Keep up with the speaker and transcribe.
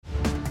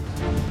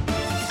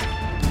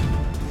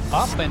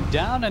Up and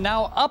down and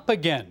now up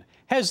again.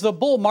 Has the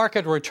bull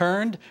market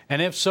returned?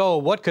 And if so,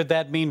 what could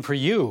that mean for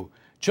you?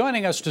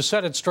 Joining us to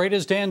set it straight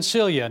is Dan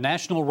Celia,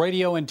 national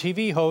radio and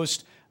TV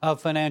host of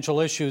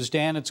Financial Issues.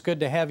 Dan, it's good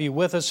to have you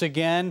with us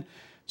again.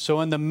 So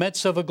in the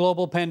midst of a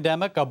global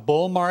pandemic, a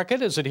bull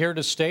market, is it here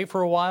to stay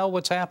for a while?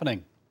 What's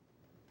happening?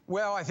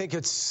 Well, I think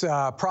it's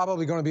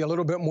probably going to be a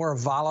little bit more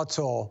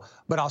volatile,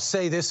 but I'll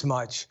say this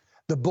much.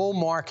 The bull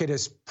market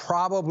is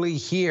probably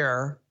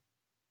here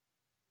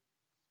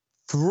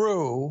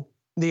through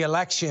the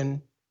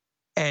election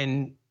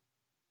and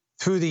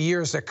through the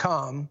years to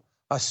come,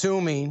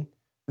 assuming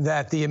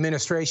that the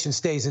administration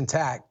stays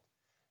intact.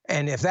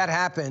 And if that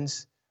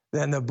happens,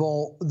 then the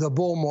bull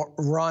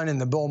run and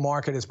the bull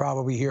market is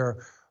probably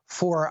here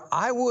for,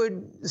 I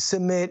would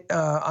submit,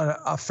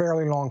 a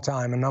fairly long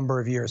time, a number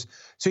of years.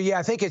 So, yeah,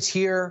 I think it's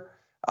here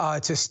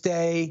to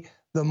stay.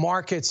 The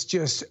markets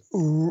just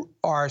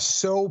are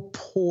so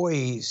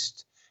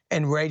poised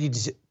and ready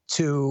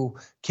to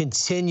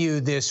continue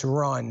this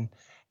run.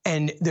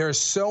 And there's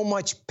so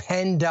much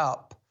penned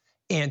up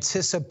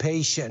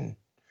anticipation,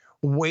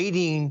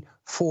 waiting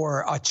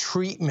for a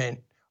treatment,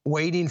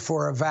 waiting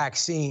for a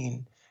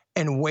vaccine,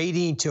 and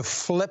waiting to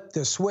flip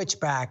the switch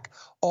back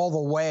all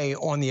the way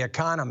on the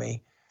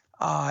economy.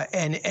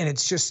 And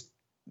it's just,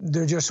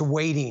 they're just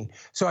waiting.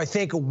 So I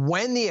think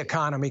when the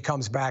economy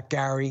comes back,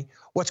 Gary,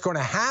 what's going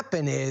to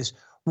happen is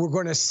we're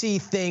going to see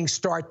things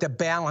start to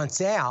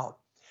balance out.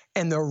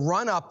 And the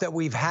run-up that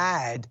we've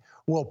had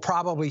will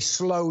probably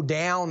slow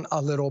down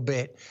a little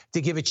bit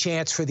to give a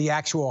chance for the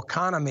actual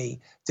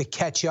economy to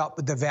catch up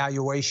with the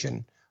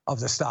valuation of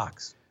the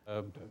stocks.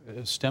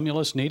 Is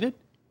stimulus needed?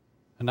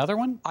 Another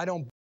one? I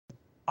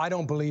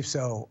don't believe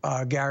so,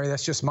 Gary.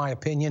 That's just my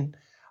opinion.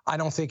 I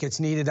don't think it's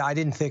needed. I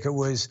didn't think it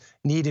was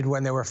needed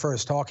when they were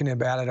first talking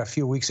about it a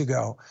few weeks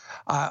ago.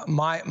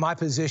 My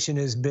position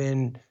has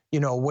been,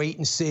 wait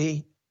and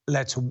see.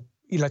 Let's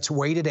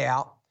wait it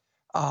out.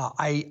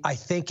 I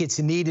think it's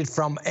needed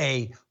from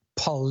a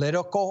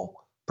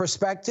political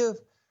perspective,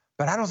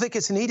 but I don't think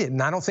it's needed,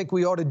 and I don't think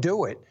we ought to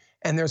do it.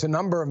 And there's a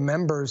number of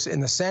members in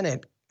the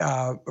Senate,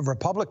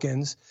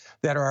 Republicans,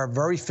 that are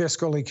very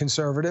fiscally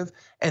conservative,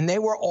 and they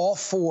were all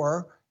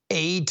for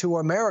aid to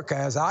America,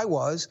 as I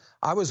was.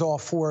 I was all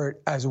for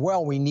it as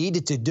well. We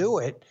needed to do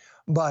it,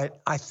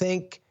 but I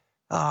think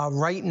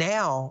right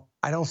now,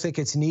 I don't think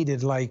it's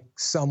needed like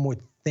some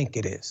would think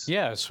it is.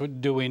 Yes.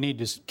 Do we need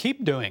to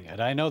keep doing it?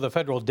 I know the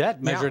federal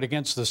debt measured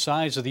against the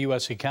size of the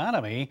U.S.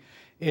 economy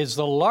is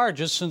the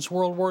largest since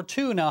World War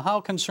II. Now,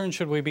 how concerned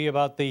should we be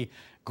about the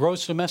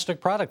gross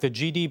domestic product, the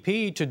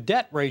GDP to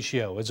debt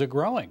ratio? Is it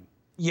growing?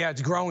 Yeah,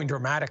 it's growing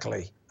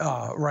dramatically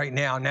right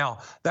now. Now,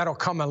 that'll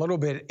come a little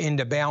bit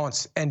into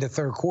balance end of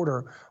third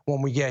quarter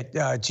when we get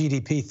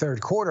GDP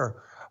third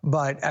quarter.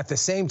 But at the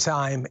same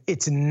time,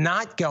 it's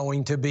not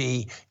going to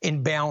be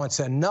in balance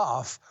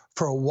enough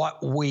for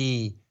what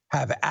we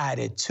have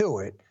added to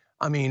it.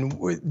 I mean,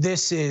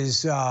 this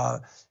is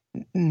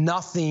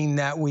nothing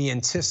that we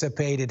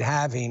anticipated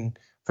having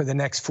for the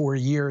next 4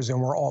 years, and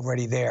we're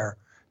already there.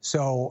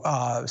 So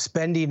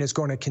spending is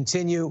going to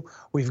continue.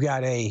 We've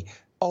got a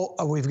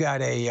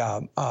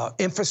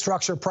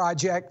infrastructure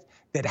project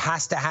that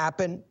has to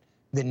happen,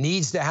 that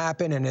needs to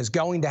happen, and is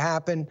going to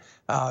happen.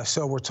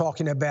 So we're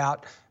talking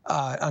about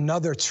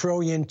another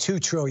trillion, $2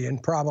 trillion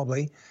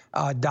probably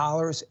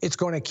dollars. It's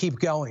going to keep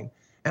going.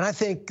 And I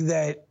think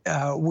that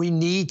we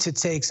need to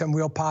take some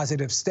real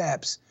positive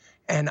steps.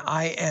 And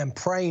I am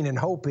praying and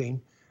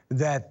hoping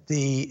that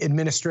the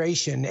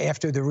administration,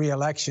 after the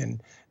reelection,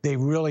 they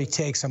really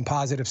take some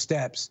positive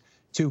steps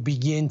to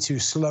begin to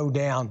slow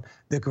down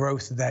the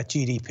growth of that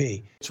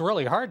GDP. It's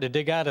really hard to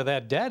dig out of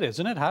that debt,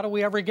 isn't it? How do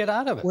we ever get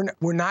out of it?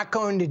 We're not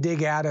going to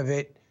dig out of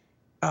it,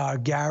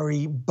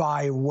 Gary,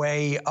 by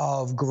way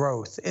of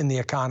growth in the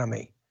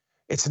economy.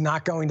 It's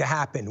not going to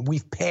happen.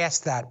 We've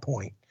passed that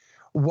point.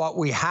 What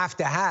we have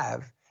to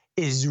have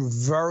is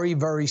very,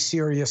 very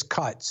serious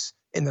cuts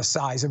in the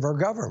size of our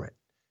government.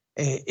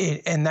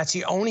 And that's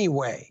the only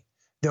way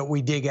that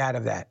we dig out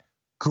of that.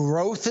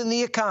 Growth in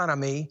the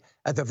economy,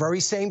 at the very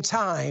same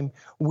time,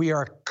 we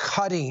are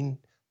cutting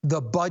the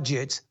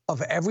budgets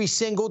of every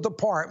single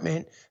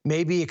department,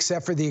 maybe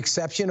except for the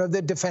exception of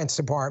the Defense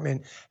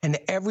Department. And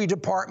every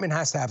department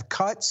has to have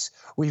cuts.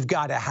 We've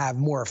got to have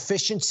more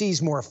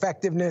efficiencies, more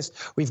effectiveness.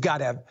 We've got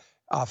to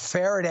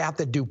ferret out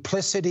the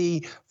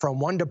duplicity from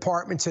one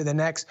department to the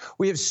next.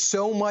 We have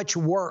so much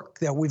work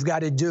that we've got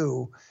to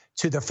do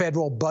to the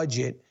federal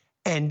budget.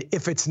 And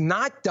if it's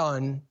not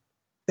done,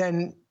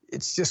 then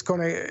it's just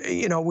going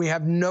to, we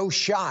have no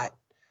shot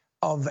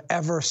of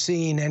ever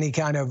seeing any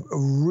kind of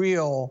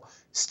real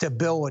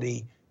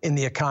stability in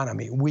the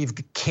economy. We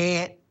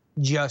can't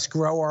just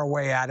grow our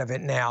way out of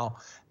it now.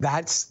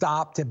 That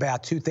stopped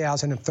about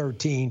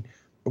 2013.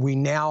 We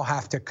now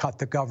have to cut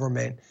the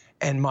government.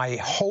 And my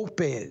hope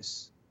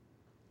is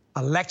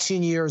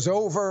election year's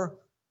over,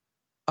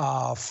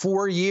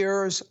 4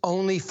 years,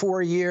 only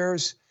 4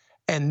 years,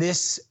 and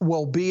this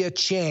will be a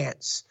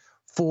chance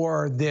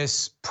for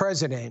this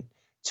president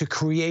to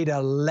create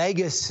a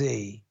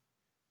legacy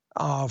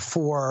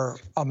for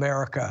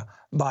America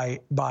by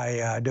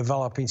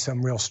developing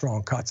some real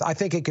strong cuts. I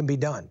think it can be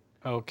done.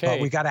 Okay. But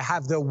we got to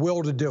have the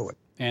will to do it.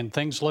 And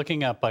things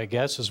looking up, I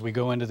guess, as we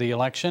go into the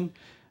election.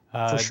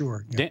 For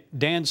sure. Yeah.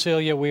 Dan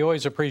Celia, we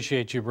always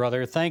appreciate you,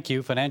 brother. Thank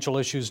you. Financial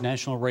Issues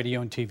National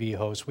Radio and TV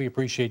host. We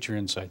appreciate your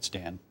insights,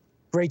 Dan.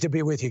 Great to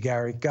be with you,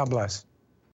 Gary. God bless.